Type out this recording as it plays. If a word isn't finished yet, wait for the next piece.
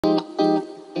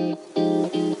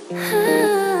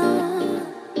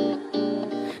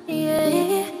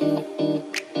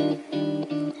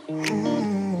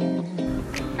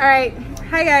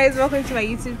Hi guys, welcome to my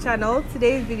YouTube channel.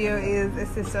 Today's video is a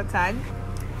sister tag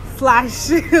 / my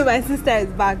sister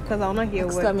is back because I'm not here.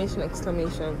 Exclamation.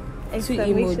 Two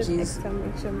emojis.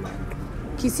 Exclamation mark.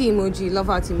 Kissy emoji, love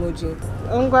heart emoji.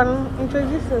 I'm gonna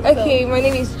introduce yourself. Okay, my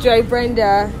name is Joy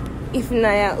Brenda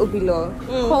Ifnaya Obilo.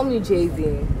 Call me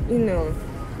JV. You know,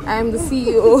 I am the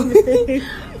CEO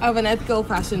of an ethical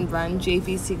fashion brand,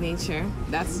 JV Signature.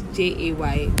 That's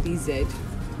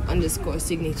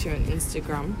JAYBZ_signature on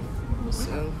Instagram.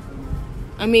 So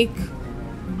I make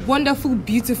wonderful,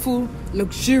 beautiful,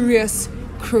 luxurious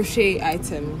crochet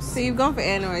items. So you've gone for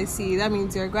NYSC. That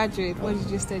means you're a graduate. What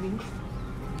did you study?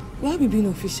 Why are we being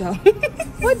official?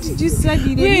 What did you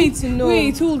study? They need to know.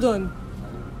 Wait, hold on.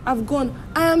 I've gone.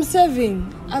 I am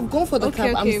serving. I've gone for the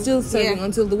camp. Okay. I'm still serving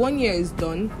until the 1 year is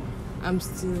done. I'm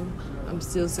still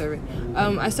serving.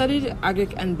 I studied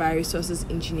agric and bioresources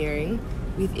engineering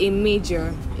with a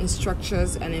major in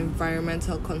structures and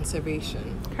environmental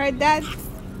conservation. Heard that?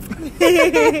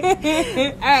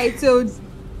 Alright, so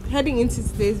heading into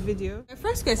today's video, my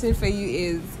first question for you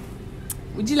is,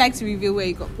 would you like to reveal where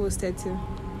you got posted to?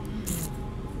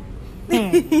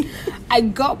 I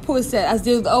got posted, as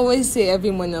they would always say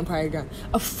every morning on Paragon,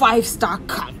 a 5-star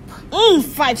camp.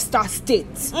 5-star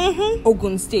state.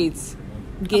 Ogun State.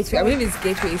 Gateway. I believe it's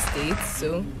Gateway State,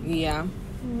 so yeah.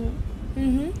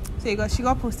 So she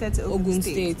got posted to Ogun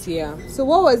State. Yeah. So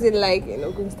what was it like in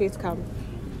Ogun State camp?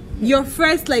 Your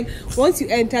first, once you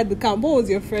entered the camp, what was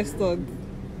your first thought?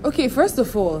 Okay, first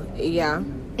of all, yeah.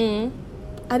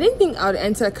 I didn't think I would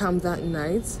enter camp that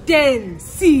night. Then,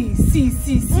 see.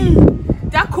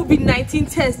 That COVID-19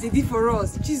 test they did for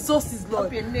us. Jesus is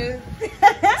Lord. I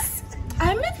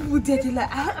met people there,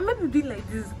 I met people being like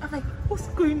this. I'm like, what's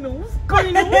going on?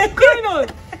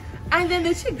 And then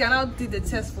the chick that now did the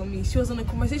test for me, she was on a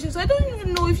conversation, so I don't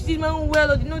even know if she did my own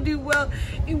well or did not do well.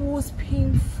 It was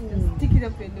painful. Stick it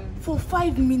up your nose. For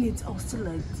 5 minutes, I was still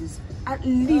like this. At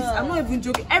least, I'm not even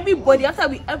joking. Everybody,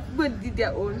 everybody did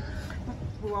their own.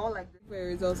 We were all like this. Where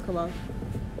results come out?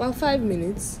 Well, 5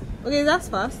 minutes. Okay, that's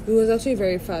fast. It was actually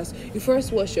very fast. You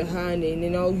first wash your hand and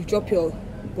then you drop your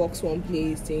box one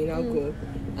place, then you go.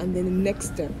 And then the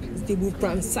next step is they will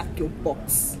ransack your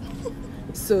box.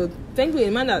 So thankfully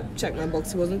the man that checked my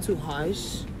box, he wasn't too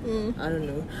harsh. I don't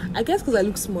know. I guess because I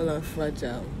look small and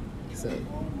fragile. So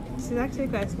she's actually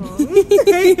quite small.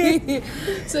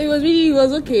 So he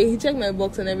was okay. He checked my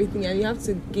box and everything, and you have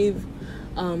to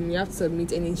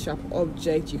submit any sharp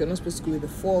object. You're not supposed to go with a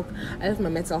fork. I left my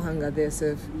metal hanger there,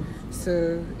 so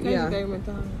yeah.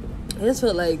 I just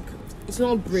felt like it's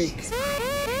not break.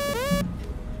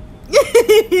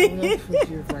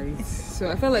 So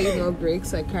I felt like it's not break,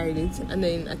 so I carried it, and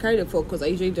then I carried a fork because I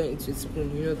usually don't eat with a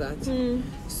spoon, you know that.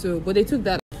 So, but they took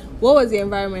that. What was the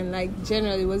environment like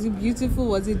generally? Was it beautiful?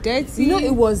 Was it dirty? You know,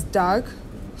 it was dark.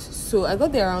 So I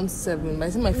got there around 7. By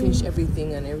the time I finished everything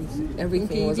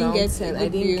was around 10. I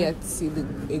didn't get to see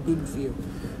a good view.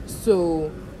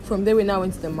 So from there we now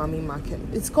went to the Mami Market.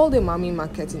 It's called the Mami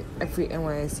Market in every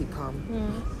NYSC camp.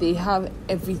 They have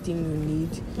everything you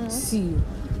need. See,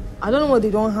 I don't know what they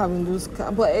don't have in those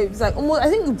camps, but it's like almost. I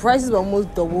think the prices were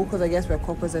almost double because I guess we're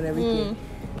corporates and everything.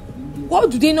 What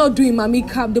do they not do in Mami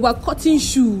camp? They were cutting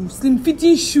shoes, slim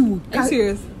fitting shoe. Are you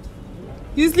serious?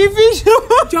 You sleeping shoe?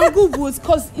 Jungle boots,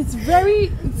 because it's very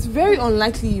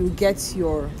unlikely you get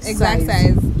your exact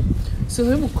size. So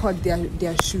people cut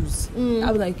their shoes. I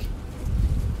was like,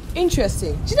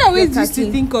 interesting. Do you know, I always used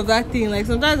to think of that thing. Like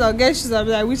sometimes I'll get shoes, I'll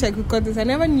be like, I wish I could cut this. I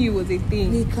never knew it was a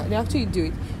thing. They actually do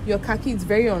it. Your khaki, it's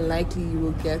very unlikely you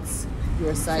will get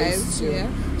your size too. Yeah.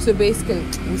 So basically,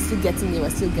 we're still getting there.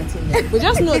 But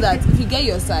just know that if you get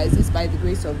your size, it's by the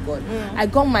grace of God. I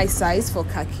got my size for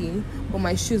khaki, but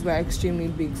my shoes were extremely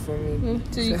big for me.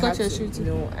 So you cut your shoes too?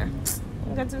 No.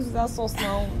 Get into that sauce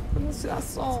now.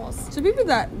 So people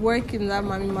that work in that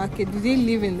Mami Market, do they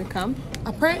live in the camp?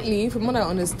 Apparently, from what I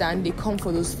understand, they come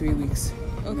for those 3 weeks.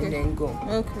 Okay. And then go.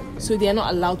 Okay. So they are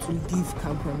not allowed to leave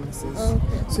camp premises. Okay.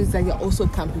 So it's like they're also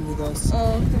camping with us.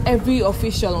 Okay. Every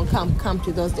official on camp camped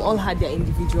with us. They all had their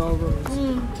individual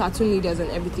rooms. Platoon leaders and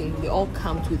everything. They all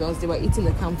camped with us. They were eating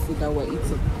the camp food that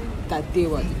they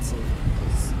were eating.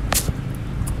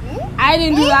 I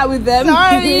didn't do that with them.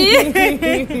 Sorry.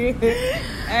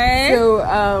 So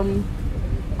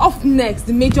up next,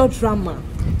 the major drama.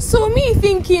 So me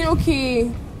thinking, okay,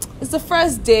 it's the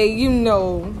first day,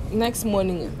 next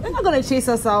morning they're not gonna chase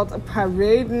us out a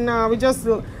parade. No,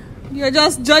 you're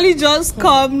just jolly, just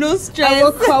come, no stress. I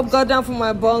woke up, got down from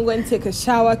my bunk, went to take a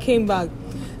shower, came back.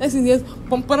 Next thing is,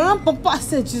 I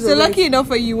said, Jesus. So lucky enough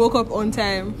for you, woke up on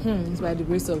time. It's by the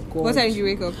grace of God. What time did you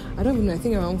wake up? I don't even know. I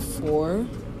think around 4.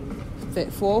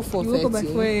 4:30. You woke up by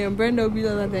 4 a.m. Brenda will be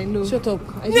like that. I know. Shut up!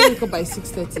 I just wake up by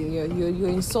 6:30. You're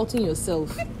insulting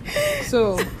yourself.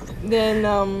 So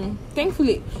then,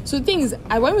 thankfully, so the thing is,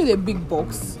 I went with a big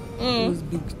box. It was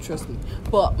big, trust me.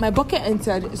 But my bucket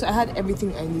entered, so I had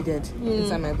everything I needed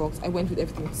inside my box. I went with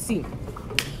everything. See,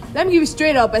 let me give you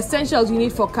straight up essentials you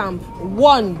need for camp.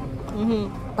 1,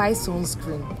 buy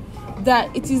sunscreen. That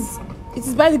it is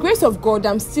by the grace of God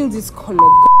I'm still this color.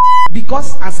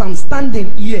 Because as I'm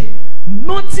standing here,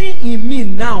 nothing in me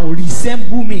now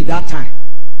resemble me that time.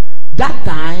 That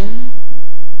time,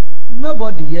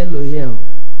 nobody yellow here.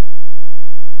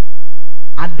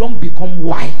 I don't become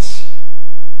white.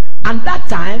 And that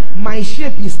time, my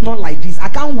shape is not like this. I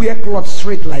can't wear clothes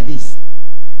straight like this.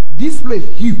 This place,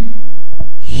 hip,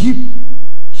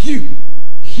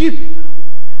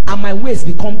 and my waist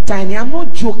become tiny. I'm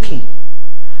not joking.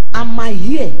 And my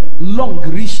hair long,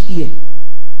 reach here.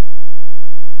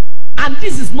 And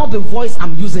this is not the voice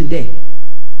I'm using there.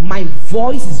 My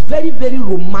voice is very, very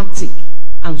romantic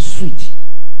and sweet.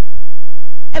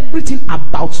 Everything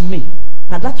about me.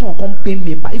 Now that one come pay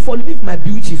me. But if I leave my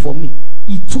beauty for me,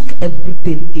 he took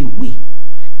everything away.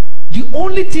 The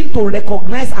only thing to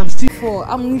recognize I'm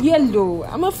yellow.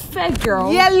 I'm a fair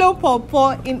girl. Yellow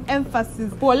pawpaw in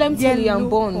emphasis. But let me tell you, I'm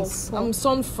burnt. I'm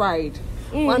sun fried.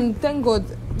 And thank God,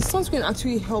 the sunscreen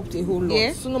actually helped a whole lot.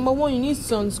 Yeah. So number 1, you need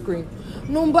sunscreen.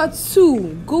 Number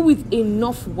 2, go with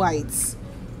enough whites.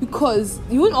 Because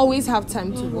you won't always have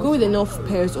time to go with enough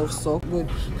pairs of socks. Good.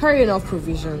 Carry enough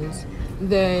provisions.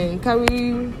 Then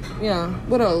carry,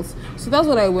 what else? So that's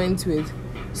what I went with.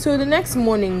 So the next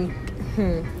morning,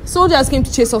 soldiers came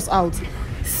to chase us out.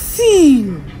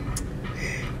 See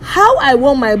how I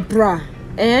wore my bra,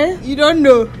 You don't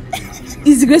know.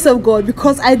 It's the grace of God,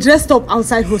 because I dressed up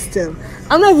outside hostel.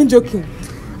 I'm not even joking.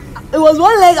 It was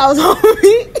one leg I was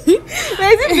holding.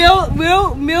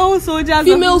 Male soldiers?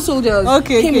 Female soldiers.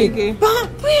 Okay.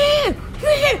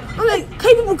 I'm like,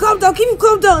 can people calm down? Can you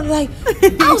calm down? Like,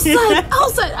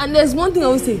 outside. And there's one thing I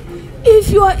always say: if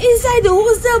you are inside the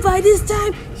hostel by this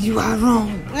time, you are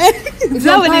wrong. Is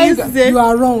that what they used to say? You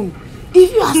are wrong.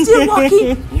 If you are still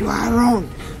walking, you are wrong.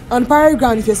 On parade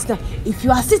ground, if you're sitting down, if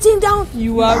you are sitting down,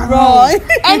 you are wrong.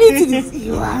 Anything is,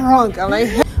 you are wrong. I'm like,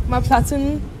 my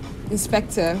platoon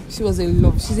inspector, she's a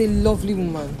lovely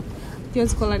woman. Do you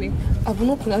want to call her name? I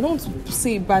don't want to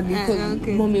say it badly because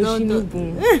mommy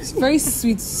she's very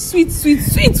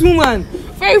sweet woman.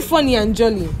 Very funny and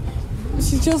jolly.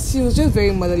 She was just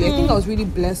very motherly. I think I was really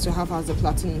blessed to have her as a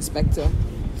platoon inspector.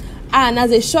 And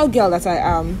as a short girl that I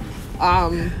am,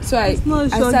 so I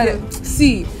started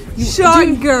see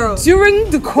girl. During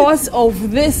the course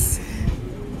of this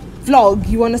vlog,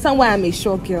 you understand why I'm a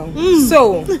short girl.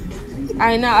 So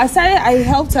I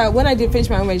helped her when I did finish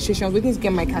my own registration. I was waiting to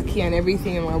get my khaki and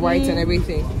everything and my whites and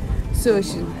everything. So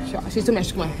she told me I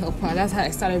should come and help her. That's how I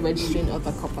started registering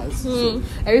other coppers. So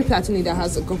every platoon leader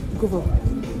has a group of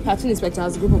platoon inspector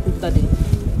has a group of people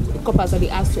the coppers that they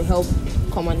ask to help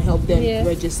come and help them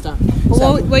register.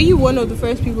 So, were you one of the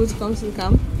first people to come to the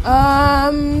camp?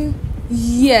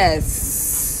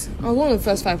 Yes. I was one of the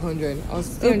first 500. I was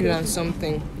 300 and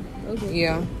something. Okay.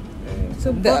 Yeah.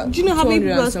 So, do you know how many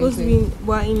people are supposed to be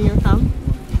in your camp?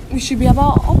 We should be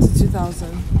about up to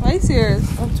 2,000. Are you serious?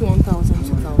 Up to 1,000,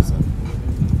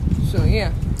 2,000. So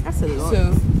yeah, that's a lot.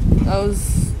 So I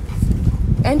was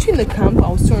entering the camp. I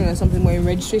was 200 and something. But in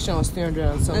registration, I was 300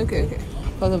 and something. Okay.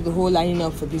 Because of the whole lining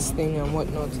up for this thing and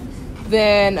whatnot.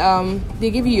 Then they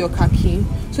give you your khaki.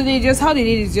 So how they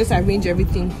did is just arrange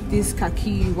everything. This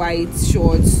khaki, white,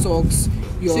 shorts, socks.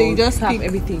 So you just have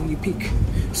everything you pick.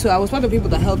 So I was one of the people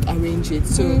that helped arrange it.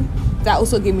 So that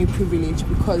also gave me privilege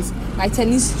because my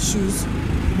tennis shoes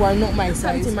were not my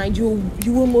size. Mind you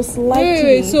will most likely.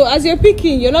 Wait, so as you're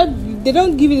picking, they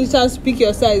don't give you the chance to pick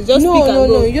your size. Just pick and go.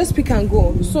 No, you just pick and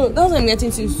go. So that's what I'm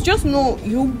getting to. Just know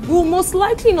you will most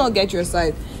likely not get your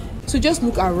size. So just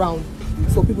look around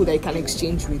for people that you can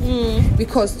exchange with.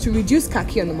 Because to reduce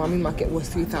khaki on the mommy market was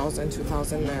 3,000,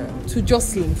 2,000 naira. To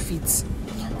just slim fit.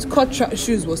 To cut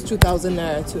shoes was 2,000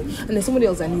 naira too. And there's somebody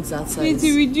else that needs that size.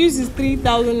 To reduce is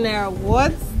 3,000 naira.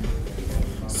 What?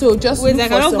 So just wait, I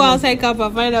cannot go outside camp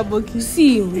and find a bookie.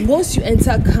 See, once you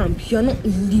enter camp, you're not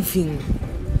leaving.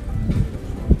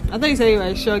 I thought you said you were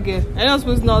a short girl. I'm not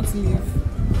supposed not to leave.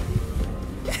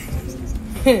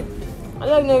 I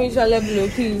don't know which level,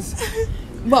 please.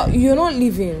 But you're not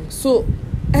leaving. So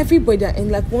everybody, and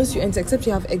like once you enter, except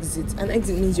you have exit, and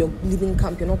exit means you're leaving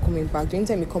camp, you're not coming back. The only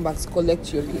time you come back to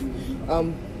collect your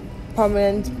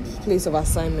permanent place of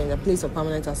assignment, a place of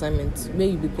permanent assignment where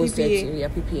you'll be posted to your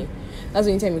PPA. That's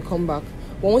the only time you come back.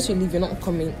 But once you leave, you're not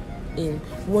coming in.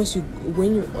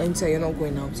 When you enter, you're not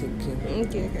going out again.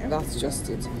 Okay. That's just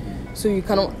it. So you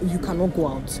cannot go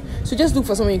out. So just look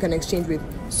for someone you can exchange with.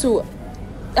 So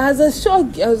as a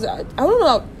short, I don't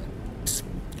know.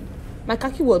 My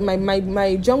khaki was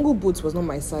my jungle boots was not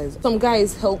my size. Some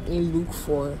guys helped me look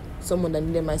for someone that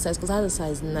needed my size because I had a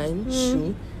size 9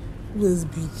 shoe. It was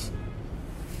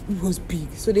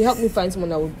big. So they helped me find someone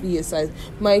that would be a size.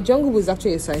 My jungle was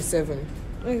actually a size 7.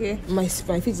 Okay. My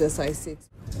feet is a size 6.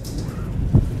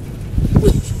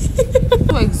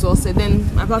 So exhausted.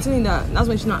 Then my platoon that's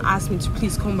when she now asked me to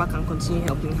please come back and continue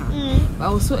helping her. But I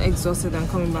was so exhausted and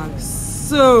coming back.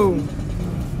 So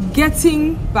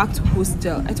getting back to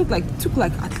hostel, I took like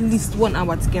at least 1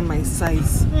 hour to get my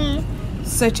size.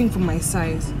 Searching for my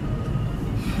size.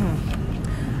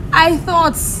 I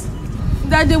thought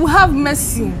that they would have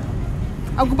mercy.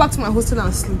 I'll go back to my hostel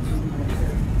and sleep.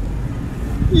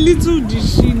 Little did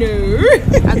she know.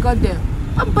 I got there.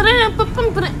 I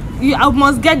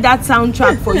must get that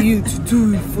soundtrack for you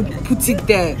to put it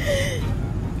there.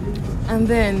 And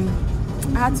then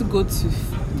I had to go to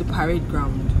the parade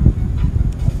ground.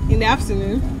 In the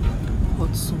afternoon?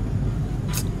 Hot sun.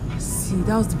 See,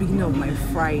 that was the beginning of my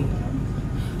fry.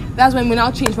 That's when we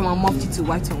now change from our mufti to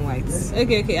white on white.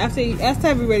 Okay. After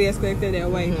everybody has collected their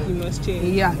white, you must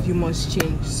change. Yeah, you must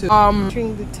change. So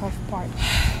during the tough part.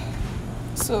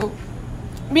 So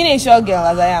being a short girl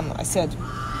as I am, I said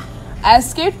I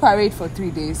escaped parade for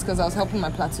 3 days because I was helping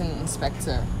my platoon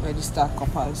inspector register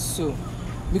coppers. So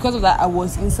because of that, I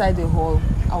was inside the hall.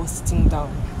 I was sitting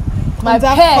down. My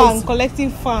peers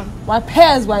collecting fun. My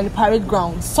peers were in the parade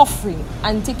ground suffering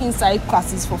and taking side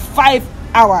classes for 5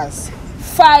 hours.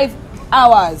 5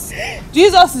 hours.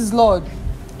 Jesus is Lord.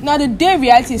 Now the day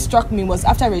reality struck me was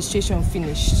after registration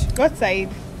finished. What side?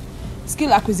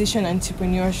 Skill acquisition and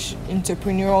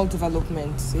entrepreneurial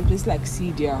development. So it's like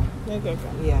CDR. Okay.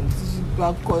 Yeah.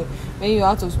 When you're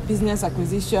out of business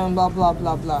acquisition, blah blah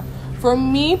blah blah. For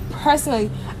me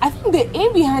personally, I think the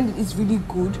aim behind it is really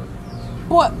good.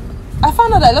 But I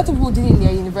found out that a lot of people did it in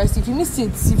their university. If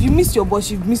you missed your boss,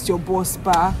 you've missed your boss,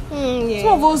 pa. Yeah.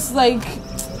 Some of us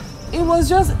it was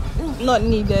just not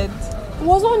needed. It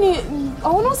was not needed. I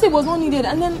will not say it was not needed.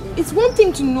 And then it's one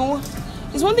thing to know.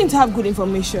 It's one thing to have good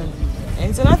information, and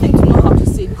it's another thing to know how to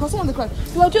say. Because some of the class,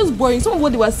 they were just boring. Some of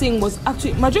what they were saying was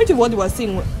majority of what they were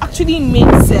saying actually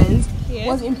made sense. Yeah.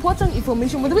 Was important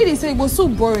information, but the way they said it was so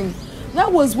boring.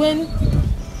 That was when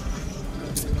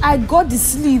I got the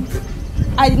sleep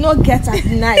I did not get at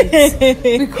night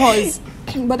because.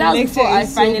 But that's before I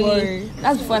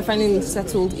finally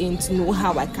settled in to know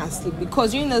how I can sleep.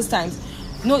 Because during those times,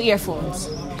 no earphones.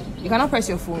 You cannot press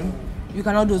your phone. You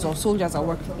cannot doze off. Soldiers are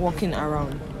walking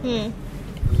around. So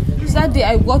that day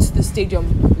I got to the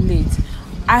stadium late.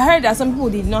 I heard that some people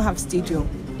did not have stadium.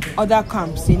 Other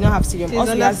camps did not have stadium.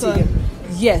 Also had stadium.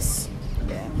 Yes.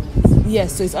 Yeah.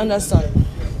 Yes, so it's under sun.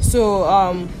 So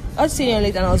I was stadium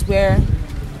late and I was where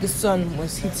the sun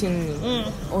was hitting me.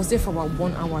 I was there for about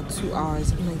 1 hour, 2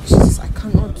 hours. I'm like, Jesus, I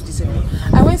cannot do this anymore.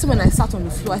 I went to when I sat on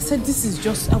the floor. I said,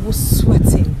 I was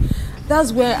sweating.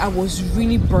 That's where I was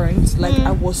really burnt. Like I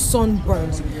was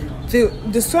sunburned. The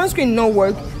sunscreen did not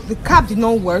work. The cap did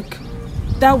not work.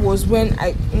 That was when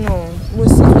it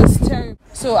was terrible.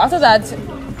 So after that,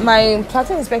 my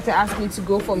platoon inspector asked me to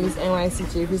go for Miss NYSC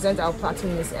to represent our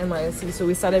platoon Miss NYSC. So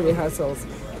we started rehearsals.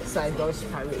 So I dodged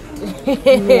parade.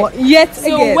 Yet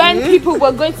so again. When people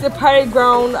were going to the parade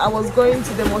ground, I was going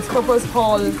to the multipurpose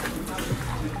hall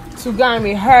to go and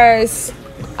rehearse,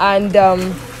 and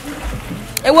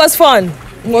it was fun.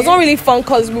 It was not really fun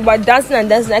because we were dancing and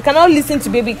dancing. I cannot listen to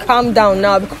Baby Calm Down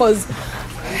now because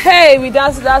we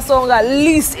danced that song at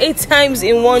least 8 times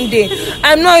in one day.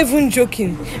 I'm not even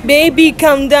joking. Baby,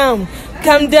 calm down,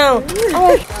 calm down.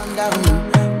 Calm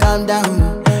down, calm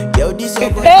down. Yo, this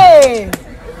your boy. Hey.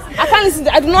 I can't listen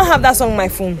I do not have that song on my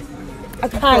phone. I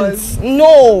can't.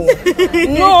 No.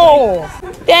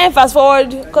 Then fast forward,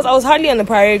 because I was hardly on the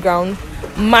parade ground.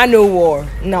 Manowar.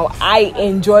 Now I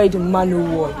enjoyed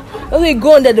Manowar. When we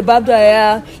go under the barbed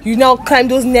wire, you now climb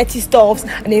those netty stuffs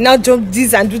and they now jump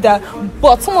this and do that.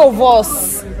 But some of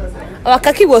us, our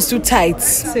khaki was too tight.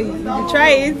 So you try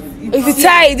it. If you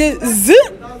tie it,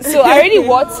 so I already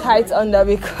wore tight under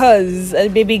because a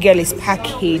baby girl is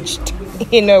packaged.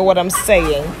 You know what I'm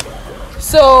saying?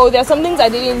 So there are some things I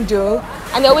didn't do,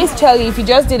 and they always tell you if you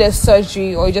just did a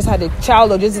surgery or you just had a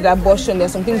child or just did an abortion,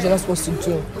 there's some things you're not supposed to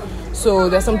do. So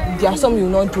there are some you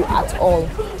will not do at all.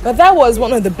 But that was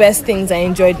one of the best things I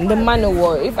enjoyed in the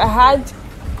Manowar. If I had,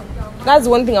 that's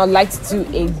one thing I would like to do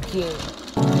again.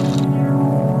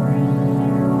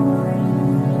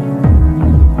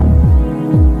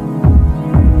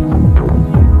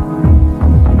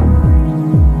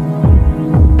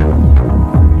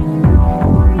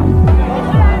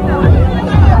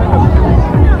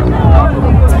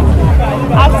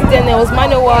 there was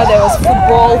manual, there was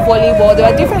football, volleyball.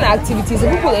 There were different activities,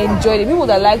 and people enjoyed it. People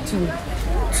that like to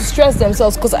stress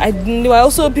themselves, because there were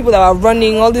also people that were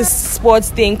running all this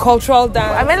sports thing, cultural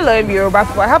dance. I met a lot of Yoruba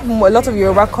people. I have a lot of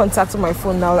Yoruba contacts on my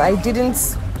phone now. I didn't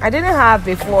have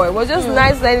before. It was just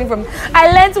nice learning from. I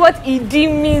learned what Idi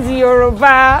means in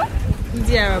Yoruba.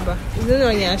 Idi Araba. Is it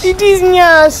not Nyash? It is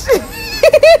Nyash.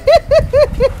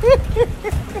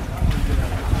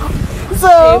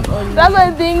 So that's one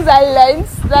of the things I learned.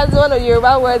 That's one of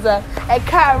Yoruba words.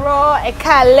 Ekaro,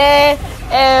 Ekale,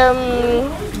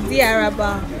 Idi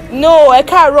Araba. No,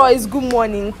 Ekaro is good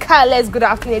morning. Kale is good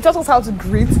afternoon. It taught us how to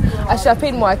greet. I should have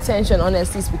paid more attention,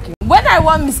 honestly speaking. When I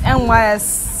won Miss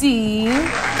NYSC,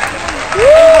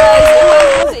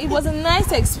 it was a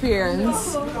nice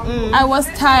experience. I was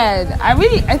tired.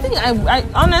 I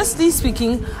honestly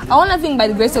speaking, I want to think by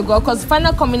the grace of God, because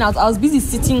final coming out, I was busy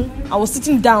sitting. I was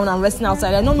sitting down and resting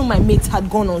outside. I don't know my mates had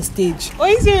gone on stage. Are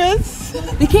you serious?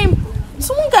 They came.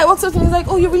 Someone guy walks up to me and he's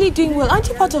like, "Oh, you're really doing well. Aren't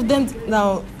you part of them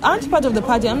now? Aren't you part of the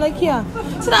party?" I'm like, "Yeah."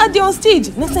 So that they're on stage.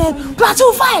 Next time,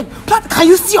 Plateau 5. Can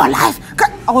you see your life?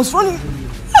 I was running.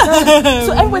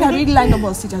 So everybody had really lined up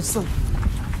on stage. I just saw.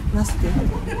 That's it.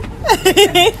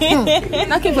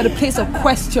 That came for the place of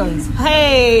questions.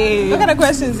 Hey, what kind of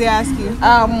questions they ask you?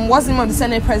 What's the name of the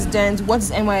Senate President? What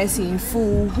is NYSC in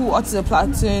full? What is the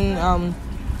platoon?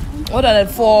 What are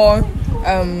the 4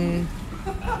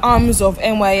 arms of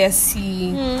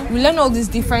NYSC? We learn all these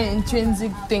different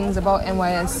intrinsic things about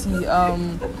NYSC.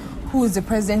 Who is the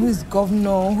president? Who is the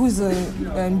governor? Who is the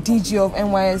DG of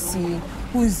NYSC?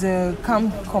 Who is the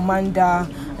camp commander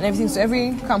and everything? So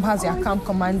every camp has their camp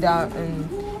commander and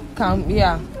camp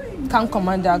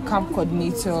commander, camp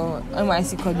coordinator,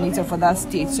 NYSC coordinator for that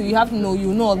state. So you have to know,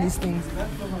 you know all these things.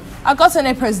 I got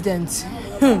Senate president.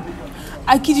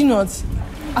 I kid you not,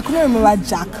 I couldn't remember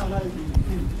Jack.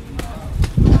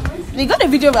 They got a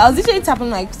video of it. I was literally tapping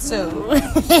like so.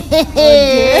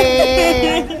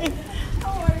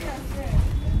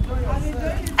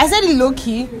 I said it low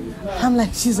key. I'm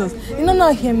like, Jesus. You know,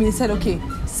 now hear me. They said, okay,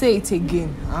 say it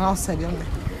again. And I said it.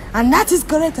 And that is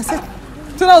correct. I said,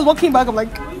 so I was walking back. I'm like,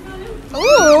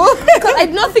 oh, because I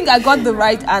did not think I got the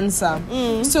right answer.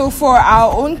 So for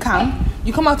our own camp,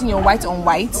 you come out in your white on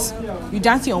white. You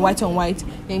dance in your white on white.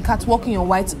 Then you catwalk in your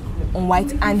white on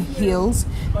white and heels.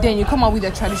 Then you come out with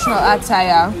your traditional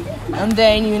attire, and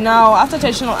then you now, after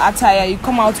traditional attire, you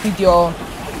come out with your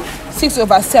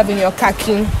 6/7, your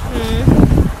khaki.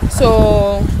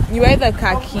 So you wear the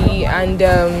khaki and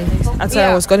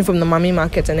attire was gotten from the Mami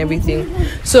market and everything.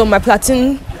 So my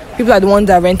platoon people are the ones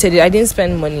that rented it. I didn't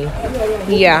spend money.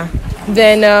 Yeah.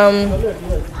 Then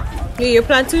your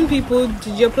platoon people,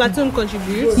 did your platoon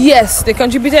contribute? Yes, they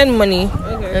contributed money.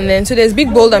 Okay. And then so there's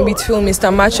Big Bold and Beautiful,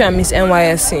 Mr. Macho and Miss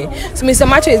NYSC. So Mr.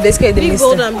 Macho is basically the Big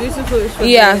Bold and Beautiful is for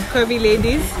the curvy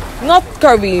ladies. Not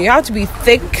curvy, you have to be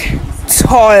thick,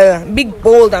 tall, big,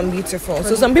 bold and beautiful. For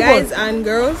so some people, guys and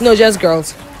girls? No, just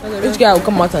girls. Which guy will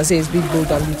come out and say it's big,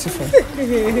 bold and beautiful.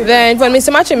 Then for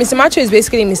Mr. Macho is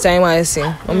basically Mr. NYSC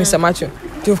or Mr. Macho.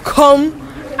 They've come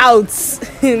out.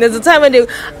 There's a time when they,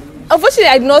 unfortunately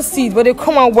I did not see it, but they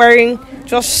come out wearing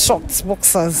just short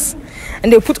boxers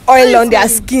and they put oil on their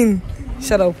skin.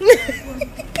 Shut up.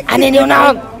 And then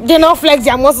they now flex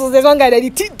their muscles. There's one guy that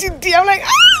I'm like,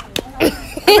 ah!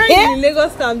 In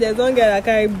Lagos town, there's one guy that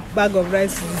carry bag of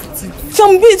rice with his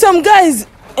teeth. Some guys,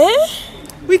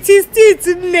 with his teeth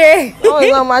in there. Oh,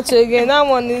 it's not Macho again. That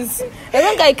one is. There's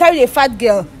one guy carried a fat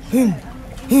girl. I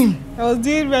was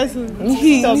doing wrestling.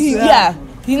 He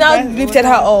now lifted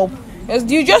her up.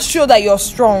 You just show that you're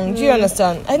strong. Do you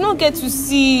understand? I don't get to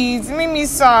see. It made me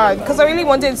sad because I really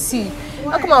wanted to see.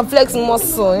 How come and flex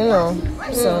muscle, you know?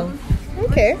 So.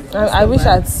 Okay. I wish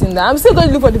I had seen that. I'm still going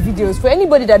to look for the videos. For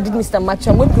anybody that did Mr.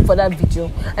 Macho, I'm going to look for that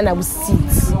video and I will see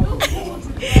it.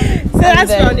 So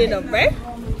that's rounded up, right?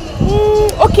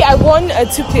 Okay, I won a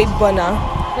 2-plate burner.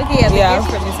 Okay, yeah.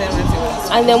 From Miss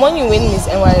NYSC. And then when you win Miss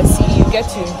NYSC,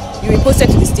 you be posted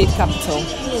to the state capital.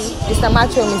 Mr.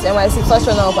 Macho, Miss NYSC, first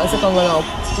runner up and second runner up.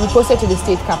 You be posted to the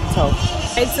state capital.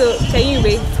 Right, so can you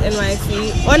rate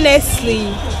NYSC?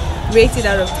 Honestly, rate it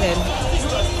out of 10.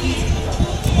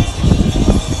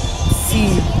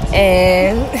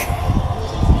 And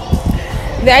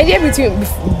the idea with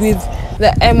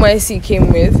the NYSC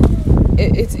came with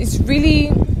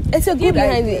it's a good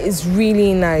idea. It's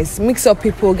really nice. Mix up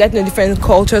people, get the different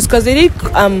cultures because they did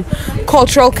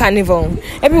cultural carnival.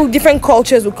 Every different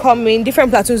cultures will come in,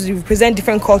 different platoons will represent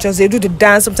different cultures. They do the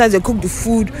dance, sometimes they cook the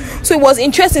food. So it was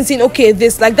interesting seeing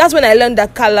that's when I learned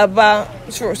that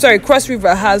Cross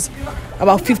River has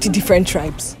about 50 different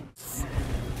tribes.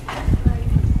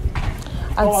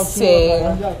 I'd say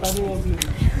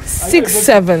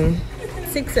 6-7.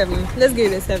 6-7. Let's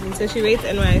give it a 7. So she rates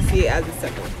NYSC as a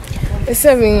 7. A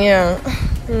 7, yeah.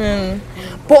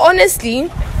 But honestly,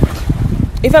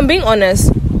 if I'm being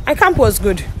honest, my camp was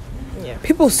good. Yeah.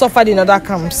 People suffered in other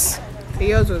camps. So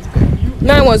yours was good.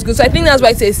 Mine was good, so I think that's why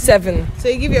I say 7. So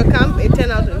you give your camp a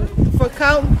 10 out of... For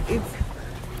camp, it's...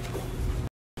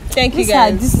 Thank you,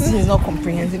 guys. This is not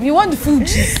comprehensive. You want the full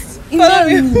gist? Follow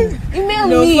me. Email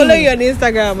No, me. follow you on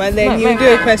Instagram and then you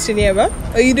do a questionnaire, bro.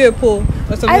 Or you do a poll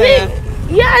or something I like think,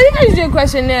 that. yeah, I think I should do a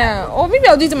questionnaire. Or maybe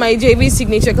I'll do it to my JV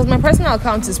signature because my personal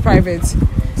account is private.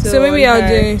 So maybe I'll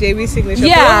do JB signature.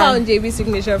 Yeah. Follow her on JB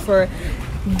signature for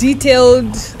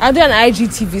detailed. I'll do an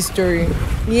IGTV story.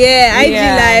 Yeah,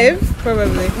 IG live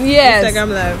probably. Yes.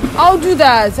 Instagram live. I'll do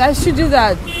that. I should do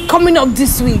that. Coming up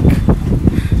this week.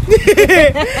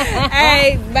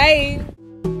 Alright, bye.